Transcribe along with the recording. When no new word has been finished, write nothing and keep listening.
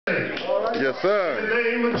Yes, sir. In the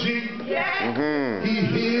name of Jesus, He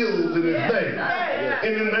heals in His name.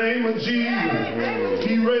 In the name of Jesus,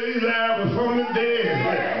 He raised Lazarus from the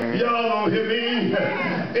dead. Y'all don't hear me?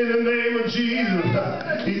 In the name of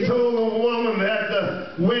Jesus, He told a woman at the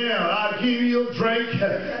well, I'll give you a drink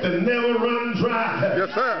that never run dry. Yes,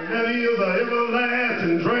 sir. That is an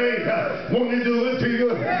everlasting drink. Won't He do it to you?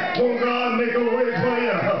 Won't God make a way for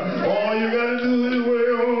you? All you got to do is wait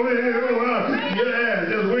on Him. Yeah,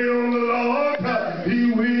 just wait on the Lord.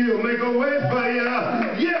 He will make a way for you.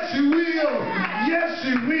 Yes, He will. Yes,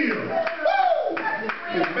 He will. Woo!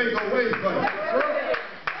 He'll make a way for you.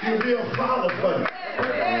 He'll be a father for you.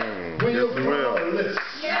 When Yes, He will. fatherless.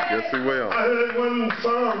 Yes, He will. I heard one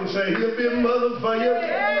song say, He'll be a mother for you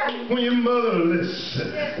when you're motherless.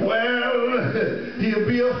 Well, He'll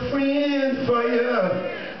be a friend for you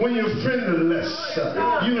when you're friendless.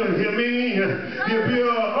 You don't hear me? He'll be an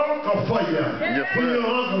uncle for you when you're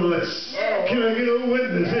uncle-less. Can I get a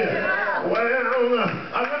witness here? Well,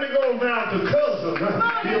 let me go down to cousin.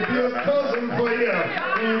 He'll be a cousin for you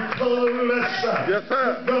when you're cousin-less. Yes,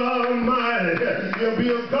 sir. God Almighty. He'll be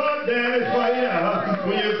a God-daddy for you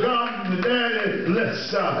when you're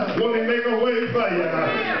God-daddy-less. Won't He make a way for you?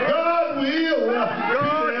 God will be there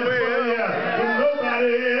for you when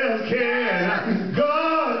nobody else can.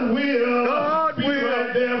 God will be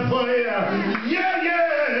right there for you. Yeah,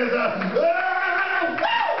 yes.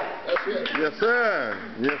 That's it. Yes, sir.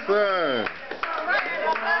 Yes, sir.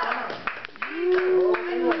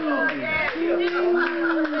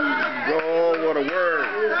 Oh, what a word.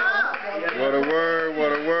 What a word.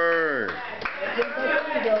 What a word.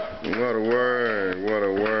 What a word. What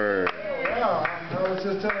a word. Wow, I was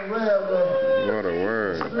just telling Rev, What a the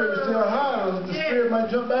word. spirit is still high. The spirit might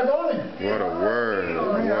jump back on him. What a word. Man,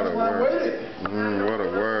 What that's a why I word. waited. What a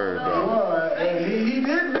word, dog. Boy, and he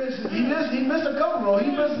did miss. He missed a couple. He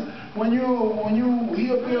missed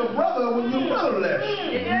he'll be a brother when you're brotherless,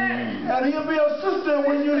 and he'll be a sister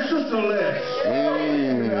when you're sisterless.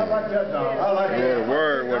 I like that, dog. I like that. What a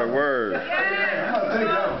word. What a word. I'm gonna take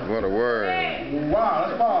that one. What a word. Wow,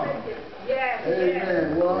 that's powerful.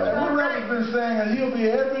 Amen. Well, and what Rev has been saying is He'll be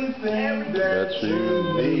everything that you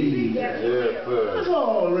need. Yes, That's sir.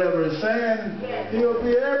 all Rev is saying. He'll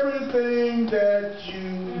be everything that you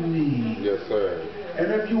need. Yes, sir. And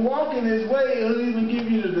if you walk in His way, He'll even give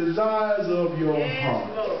you the desires of your heart.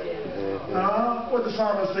 What the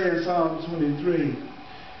psalmist say in Psalm 23?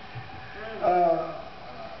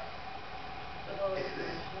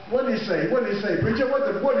 What did he say? What did he say? Preacher,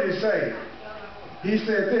 what did he say? He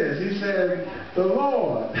said this. He said, the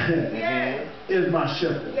Lord is my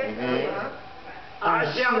shepherd.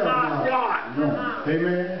 I shall not want. No.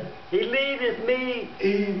 Amen. He leadeth me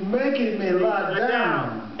He maketh me lie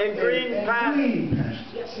down in green pastures.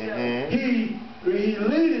 He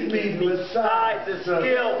leadeth me beside the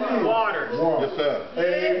still waters. Yes, sir.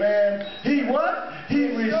 Amen. He what? He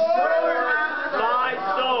restored My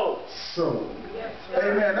soul. soul.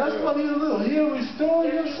 Amen. That's what He'll do. He'll restore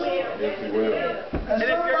your soul. Yes, He will. And if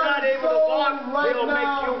you're not able to walk, He'll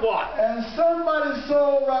make you walk. And somebody's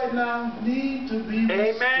soul right now needs to be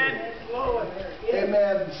restored. Amen.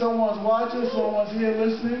 Amen. Someone's watching, someone's here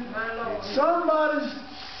listening. Somebody's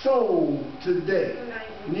soul today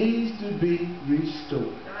needs to be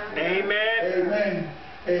restored. Amen. Amen.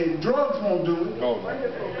 Hey, drugs won't do it. Oh, no.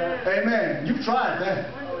 Amen. You tried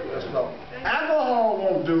that. That's no. Alcohol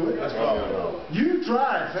won't do it. That's no. You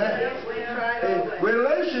tried that. Hey,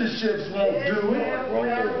 relationships won't do it. Won't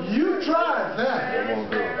do it. You tried It that.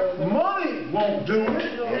 won't do it. Money won't do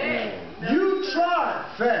it. You tried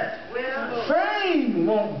that. Fame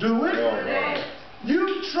won't do it. No.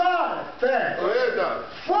 You tried that. Go ahead, Doc.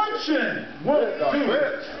 Fortune won't do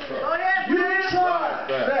it. You tried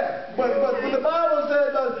that. But the Bible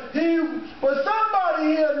says but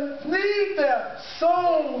somebody here needs their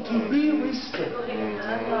soul to be restored.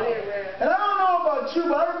 And I don't know about you,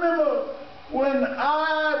 but I remember when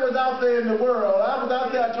I was out there in the world, I was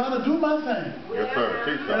out there trying to do my thing. Yes, sir.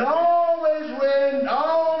 Teach And us. always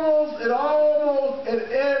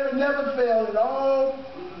it never failed. It all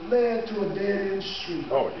led to a dead-end street.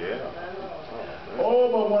 Oh, yeah.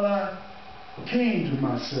 Oh, but when I came to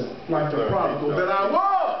myself, like the prodigal that I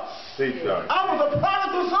was, Teach us. I was a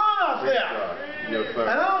prodigal son out Teach there. us. Yes, And sir.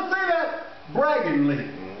 I don't say that braggingly.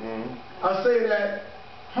 I say that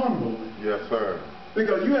humbly. Yes, sir.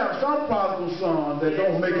 Because you have some prodigal sons that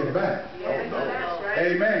don't make it back. Oh, no.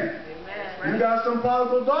 Amen. You got some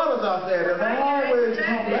prodigal daughters out there that don't always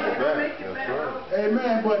come back. That's right.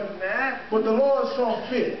 Amen. But the Lord saw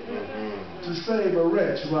fit to save a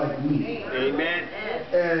wretch like me. Amen.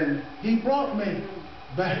 And He brought me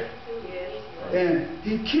back. And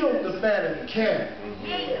he killed the fatted calf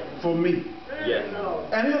for me. Yes.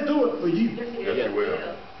 And he'll do it for you. Yes, he will.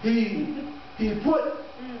 He put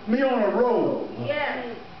me on a road.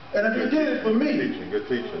 And if he did it for me, Good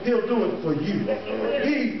teaching. he'll do it for you.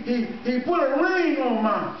 He put a ring on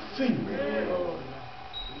my finger.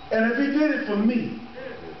 And if he did it for me,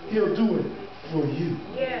 he'll do it for you.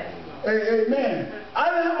 Amen. I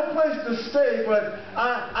didn't have a place to stay, but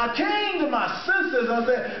I came to my senses. I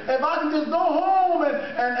said, if I can just go home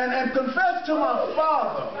and confess to my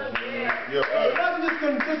Father. If I can just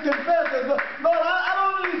confess that, Lord, I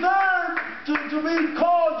don't deserve to be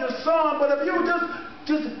called your son, but if you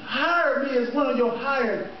just hire me as one of your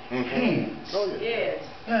hired hands,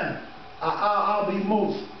 I'll be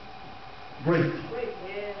most grateful.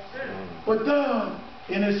 But God,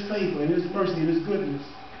 in his favor, in his mercy, in his goodness,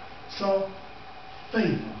 saw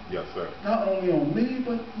favor. Yes, sir. Not only on me,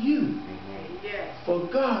 but you. For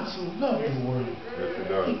God so loved the world. Yes, he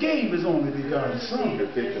does. He gave his only begotten Son.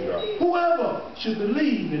 Good teaching, Doc. Whoever should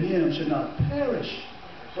believe in him should not perish,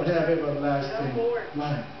 but have everlasting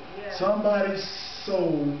life. Somebody's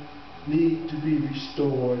soul needs to be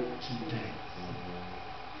restored today.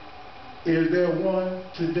 Is there one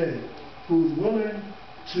today who's willing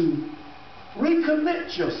to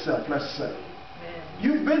recommit yourself, let's say?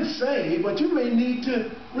 You've been saved, but you may need to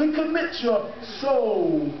recommit your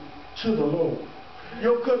soul to the Lord.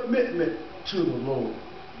 Your commitment to the Lord.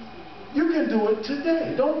 You can do it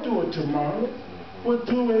today. Don't do it tomorrow, but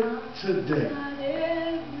do it today.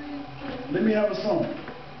 Let me have a song.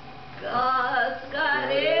 God's got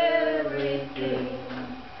everything.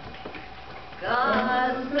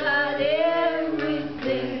 God's got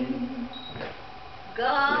everything.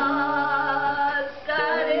 God's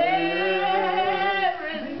got everything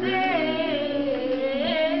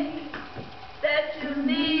that you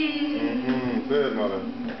need. Say it, Mother.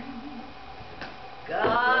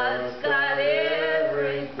 God's got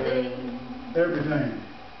everything. Everything.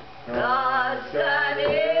 God's got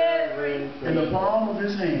everything. In the palm of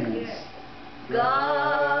his hands.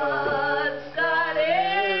 God's got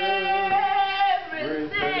everything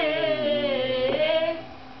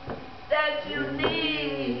that you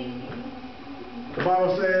need. The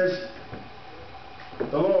Bible says,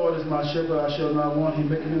 the Lord is my shepherd, I shall not want. He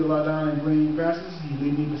maketh me to lie down in green pastures. He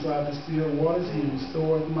leadeth me beside the still waters. He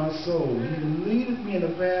restoreth my soul. He leadeth me in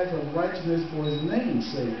the paths of righteousness for his name's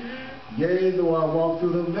sake. Yea, though I walk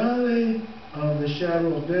through the valley of the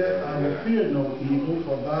shadow of death, I will fear no evil,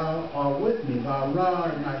 for thou art with me. Thy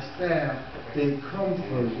rod and thy staff, they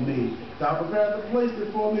comfort me. Thou preparest a place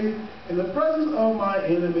before me in the presence of my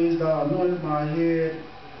enemies. Thou anointest my head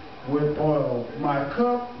with oil. My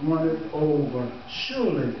cup runneth over.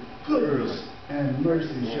 Surely goodness and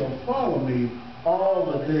mercy shall follow me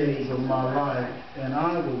all the days of my life, and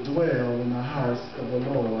I will dwell in the house of the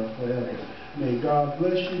Lord forever. May God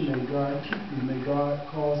bless you. May God keep you. May God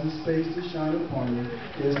cause his face to shine upon you.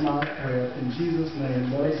 Is my prayer. In Jesus'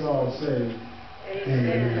 name, let us all say,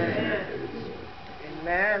 Amen.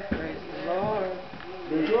 Amen. Praise the Lord.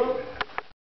 Good job.